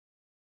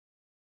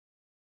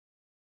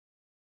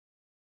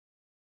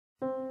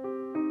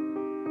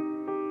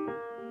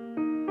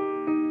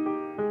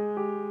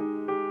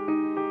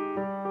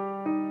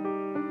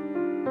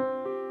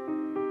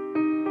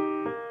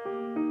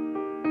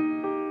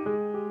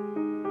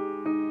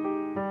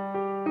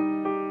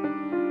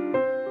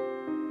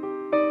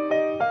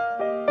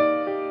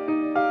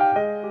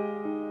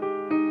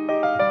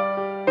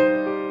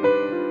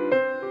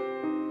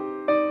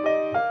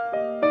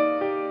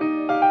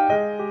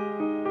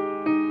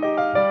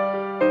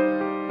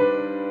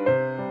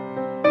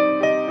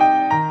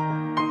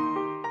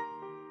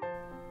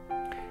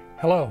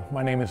Hello,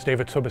 my name is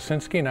David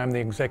Sobocinski and I'm the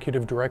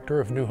Executive Director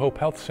of New Hope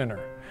Health Center.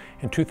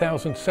 In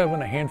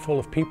 2007, a handful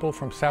of people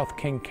from South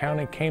King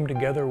County came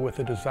together with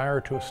a desire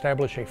to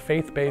establish a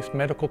faith-based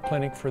medical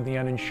clinic for the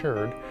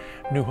uninsured.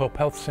 New Hope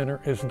Health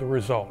Center is the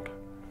result.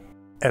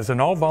 As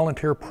an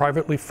all-volunteer,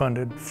 privately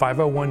funded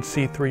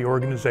 501c3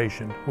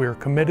 organization, we are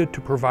committed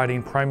to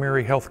providing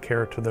primary health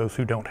care to those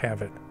who don't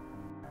have it.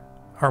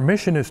 Our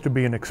mission is to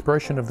be an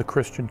expression of the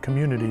Christian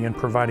community in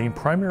providing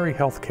primary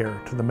health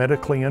care to the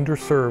medically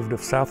underserved of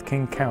South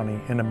King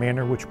County in a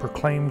manner which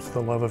proclaims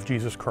the love of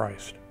Jesus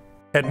Christ.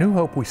 At New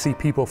Hope, we see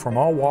people from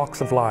all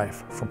walks of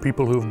life, from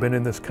people who have been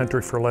in this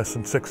country for less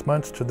than 6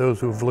 months to those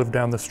who have lived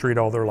down the street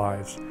all their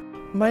lives.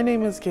 My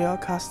name is Gail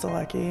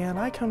Kostelecki and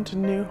I come to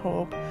New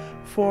Hope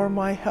for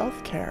my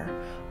health care.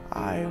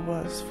 I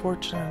was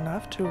fortunate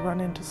enough to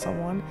run into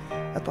someone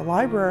at the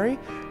library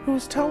who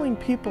was telling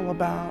people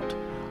about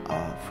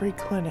a free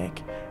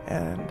clinic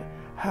and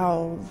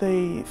how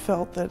they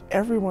felt that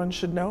everyone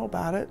should know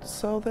about it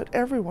so that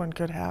everyone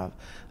could have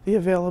the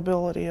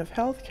availability of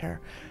health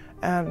care.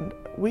 And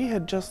we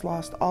had just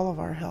lost all of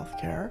our health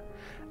care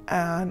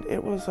and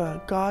it was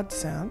a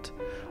godsend.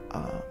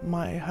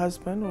 My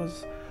husband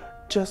was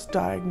just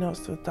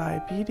diagnosed with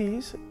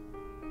diabetes,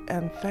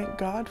 and thank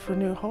God for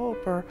New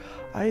Hope, or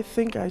I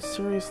think I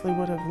seriously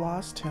would have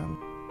lost him.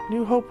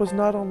 New Hope was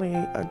not only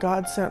a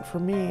godsend for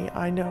me,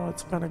 I know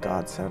it's been a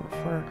godsend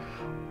for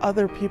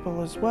other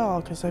people as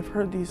well, because I've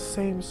heard these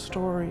same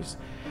stories,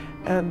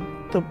 and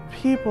the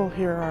people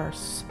here are,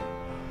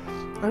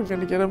 I'm going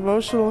to get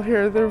emotional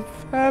here, they're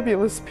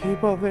fabulous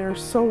people, they're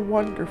so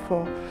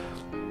wonderful,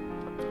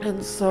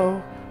 and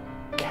so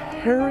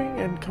caring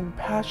and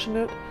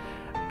compassionate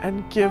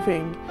and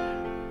giving,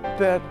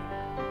 that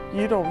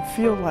you don't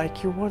feel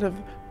like you're one of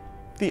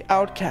the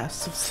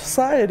outcasts of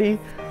society,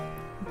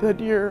 that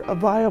you're a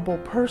viable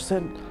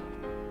person.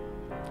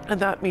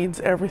 And that means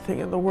everything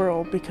in the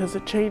world, because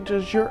it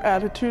changes your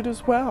attitude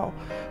as well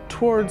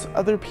towards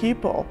other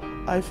people.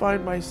 I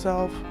find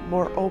myself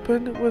more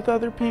open with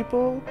other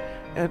people,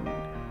 and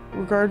in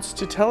regards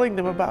to telling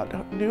them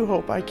about New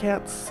Hope, I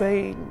can't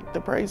sing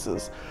the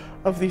praises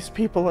of these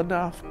people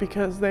enough,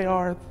 because they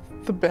are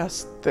the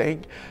best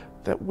thing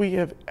that we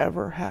have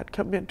ever had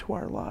come into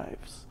our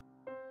lives.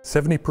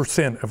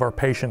 70% of our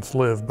patients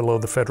live below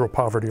the federal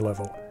poverty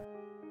level.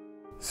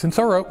 Since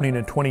our opening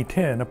in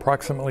 2010,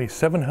 approximately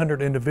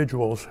 700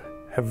 individuals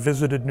have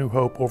visited New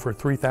Hope over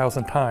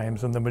 3,000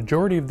 times, and the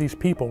majority of these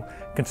people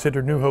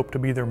consider New Hope to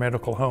be their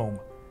medical home.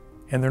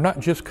 And they're not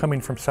just coming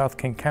from South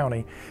King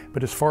County,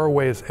 but as far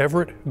away as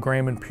Everett,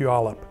 Graham, and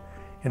Puyallup.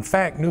 In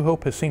fact, New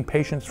Hope has seen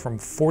patients from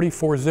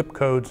 44 zip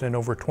codes and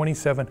over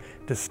 27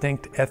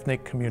 distinct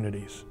ethnic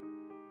communities.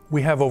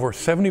 We have over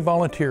 70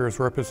 volunteers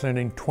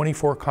representing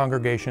 24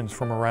 congregations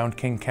from around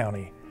King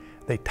County.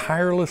 They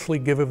tirelessly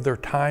give of their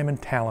time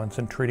and talents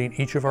in treating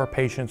each of our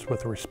patients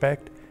with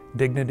respect,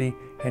 dignity,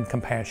 and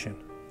compassion.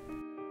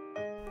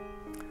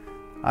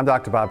 I'm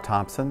Dr. Bob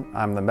Thompson.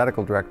 I'm the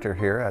medical director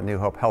here at New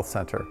Hope Health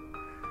Center.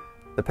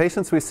 The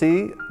patients we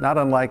see, not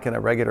unlike in a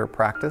regular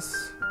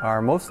practice,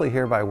 are mostly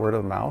here by word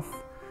of mouth.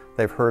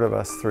 They've heard of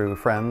us through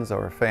friends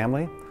or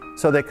family.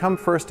 So they come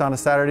first on a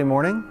Saturday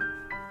morning.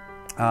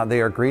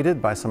 They are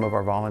greeted by some of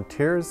our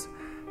volunteers.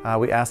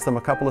 We ask them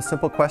a couple of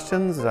simple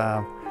questions.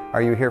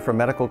 Are you here for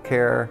medical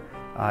care?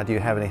 Do you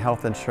have any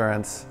health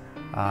insurance?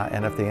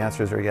 And if the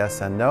answers are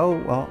yes and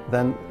no, well,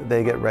 then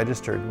they get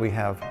registered. We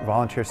have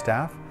volunteer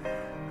staff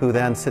who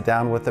then sit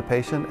down with the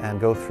patient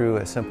and go through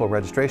a simple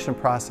registration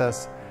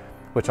process,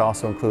 which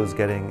also includes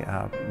getting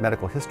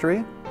medical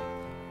history,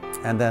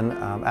 and then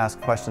ask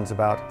questions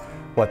about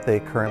what they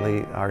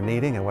currently are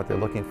needing and what they're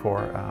looking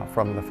for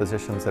from the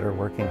physicians that are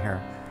working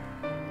here.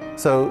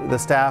 So the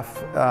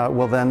staff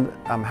will then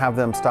have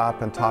them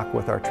stop and talk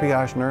with our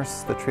triage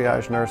nurse. The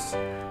triage nurse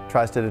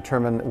tries to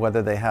determine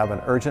whether they have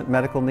an urgent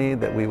medical need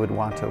that we would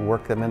want to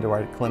work them into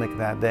our clinic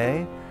that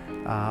day.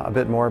 A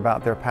bit more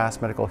about their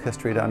past medical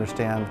history to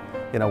understand,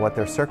 what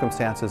their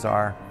circumstances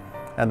are,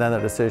 and then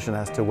a decision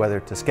as to whether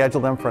to schedule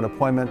them for an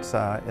appointment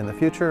in the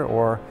future,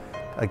 or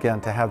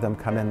again to have them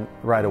come in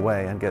right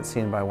away and get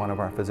seen by one of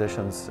our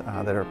physicians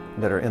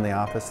that are in the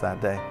office that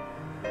day.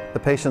 The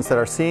patients that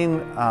are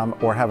seen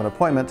or have an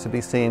appointment to be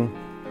seen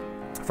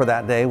for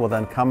that day will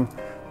then come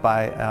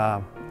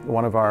by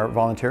one of our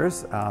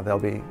volunteers. They'll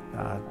be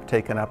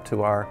taken up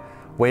to our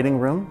waiting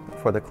room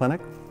for the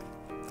clinic.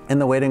 In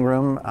the waiting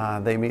room,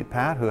 they meet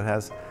Pat, who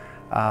has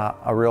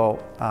a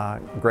real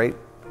great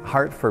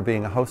heart for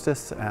being a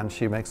hostess, and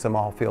she makes them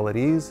all feel at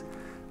ease.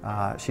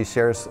 She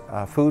shares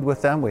food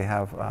with them. We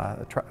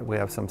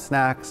have some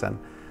snacks and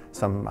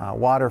some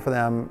water for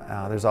them.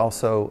 There's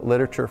also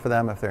literature for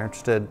them if they're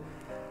interested.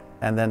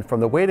 And then from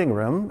the waiting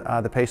room,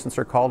 the patients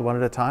are called one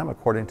at a time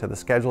according to the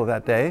schedule of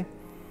that day.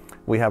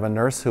 We have a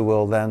nurse who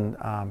will then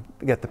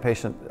get the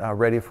patient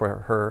ready for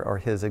her or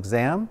his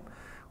exam,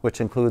 which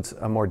includes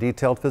a more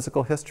detailed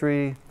physical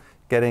history,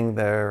 getting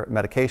their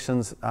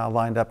medications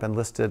lined up and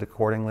listed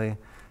accordingly,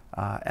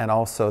 and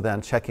also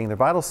then checking their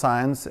vital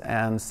signs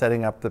and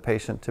setting up the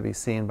patient to be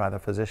seen by the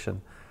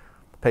physician.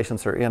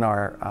 Patients are in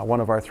one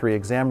of our 3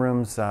 exam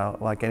rooms.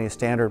 Like any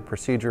standard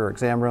procedure or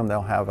exam room,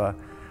 they'll have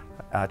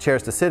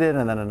chairs to sit in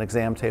and then an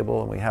exam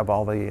table, and we have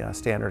all the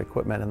standard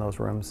equipment in those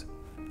rooms.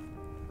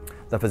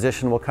 The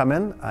physician will come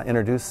in,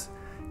 introduce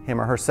him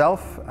or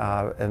herself,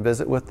 and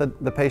visit with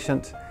the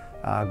patient,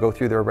 go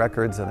through their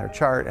records and their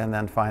chart, and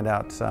then find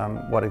out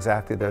what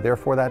exactly they're there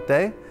for that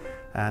day,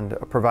 and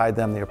provide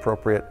them the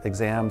appropriate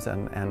exams,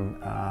 and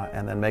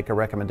then make a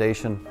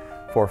recommendation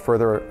for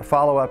further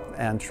follow-up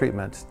and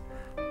treatment.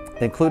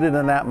 Included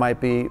in that might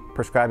be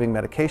prescribing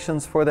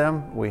medications for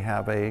them. We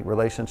have a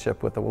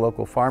relationship with the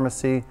local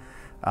pharmacy.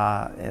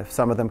 If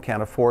some of them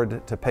can't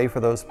afford to pay for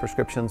those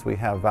prescriptions, we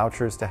have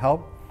vouchers to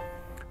help.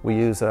 We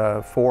use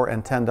a $4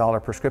 and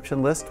 $10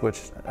 prescription list,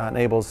 which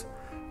enables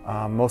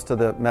most of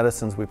the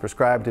medicines we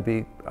prescribe to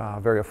be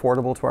very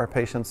affordable to our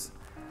patients.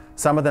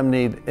 Some of them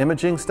need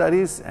imaging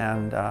studies,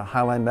 and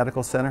Highline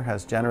Medical Center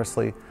has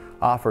generously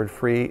offered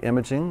free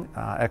imaging,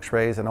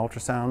 x-rays and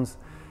ultrasounds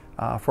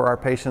for our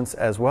patients,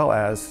 as well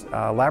as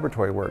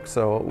laboratory work.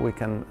 So we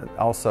can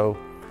also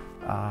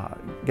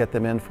get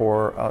them in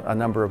for a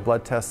number of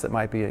blood tests that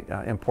might be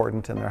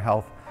important in their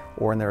health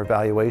or in their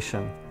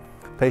evaluation.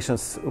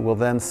 Patients will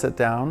then sit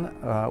down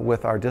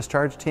with our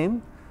discharge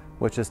team,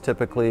 which is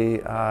typically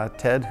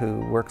Ted,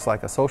 who works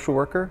like a social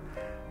worker,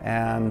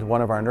 and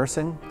one of our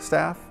nursing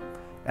staff.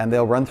 And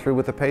they'll run through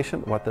with the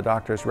patient what the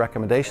doctor's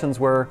recommendations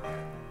were,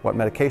 what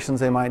medications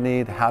they might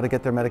need, how to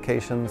get their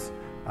medications,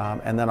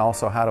 and then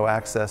also how to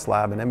access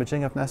lab and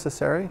imaging if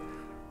necessary.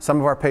 Some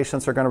of our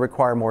patients are going to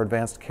require more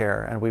advanced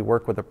care, and we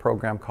work with a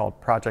program called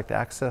Project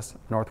Access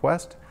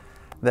Northwest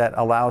that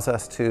allows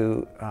us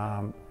to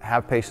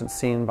have patients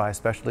seen by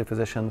specialty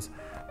physicians,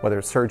 whether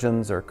it's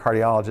surgeons or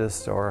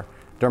cardiologists or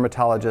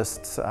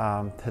dermatologists.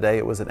 Today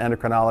it was an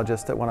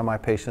endocrinologist that one of my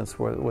patients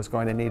was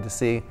going to need to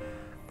see.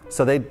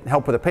 So they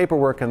help with the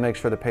paperwork and make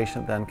sure the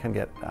patient then can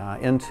get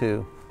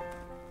into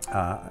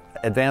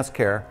advanced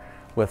care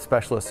with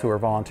specialists who are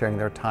volunteering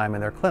their time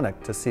in their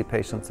clinic to see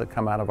patients that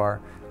come out of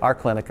our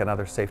clinic and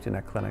other safety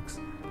net clinics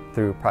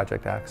through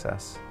Project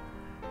Access.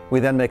 We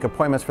then make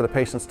appointments for the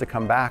patients to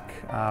come back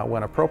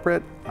when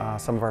appropriate.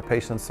 Some of our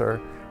patients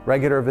are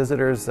regular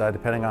visitors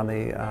depending on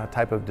the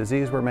type of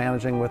disease we're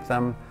managing with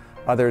them.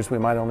 Others we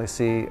might only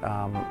see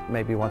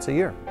maybe once a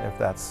year if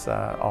that's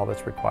all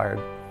that's required.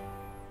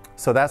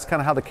 So that's kind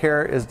of how the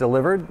care is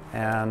delivered,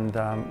 and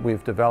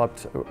we've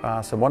developed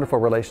some wonderful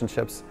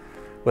relationships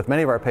with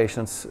many of our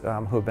patients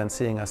who have been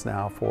seeing us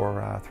now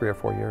for 3 or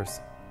 4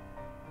 years.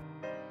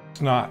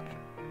 It's not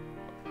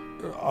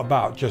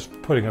about just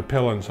putting a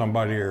pill in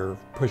somebody or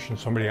pushing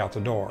somebody out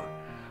the door.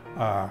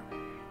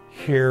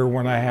 Here,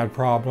 when I had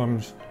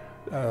problems,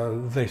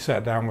 they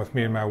sat down with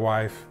me and my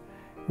wife.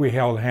 We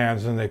held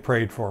hands and they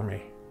prayed for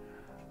me.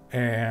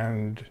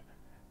 And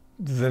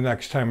the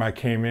next time I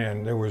came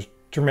in, there was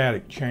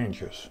dramatic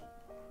changes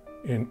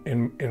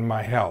in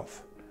my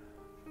health.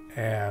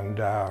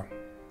 And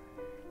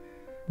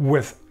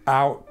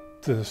without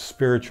the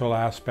spiritual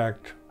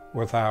aspect,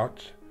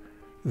 without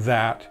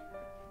that,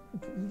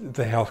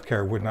 the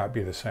healthcare would not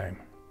be the same.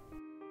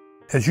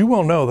 As you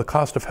well know, the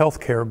cost of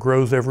healthcare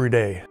grows every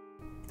day.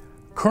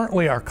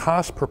 Currently, our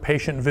cost per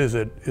patient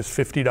visit is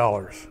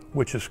 $50,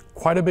 which is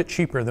quite a bit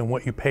cheaper than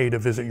what you pay to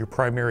visit your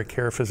primary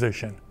care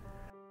physician.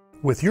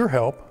 With your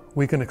help,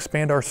 we can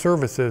expand our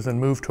services and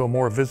move to a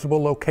more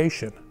visible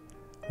location.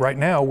 Right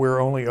now, we're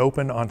only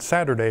open on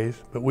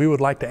Saturdays, but we would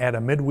like to add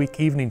a midweek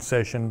evening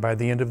session by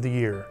the end of the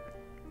year.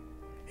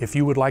 If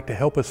you would like to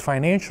help us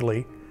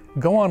financially,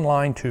 go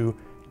online to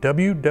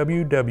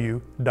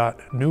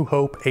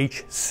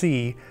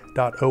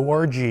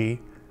www.newhopehc.org,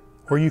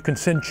 where you can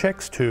send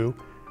checks to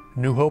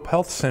New Hope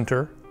Health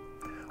Center,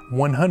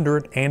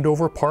 100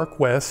 Andover Park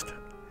West,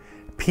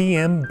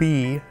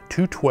 PMB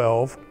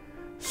 212,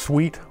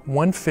 Suite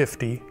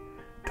 150,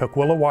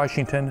 Tukwila,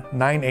 Washington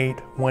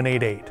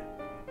 98188.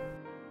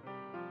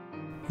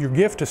 Your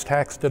gift is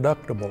tax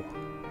deductible.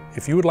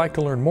 If you would like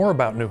to learn more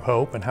about New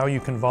Hope and how you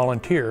can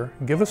volunteer,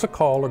 give us a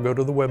call or go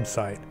to the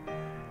website.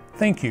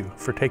 Thank you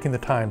for taking the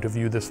time to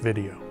view this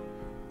video.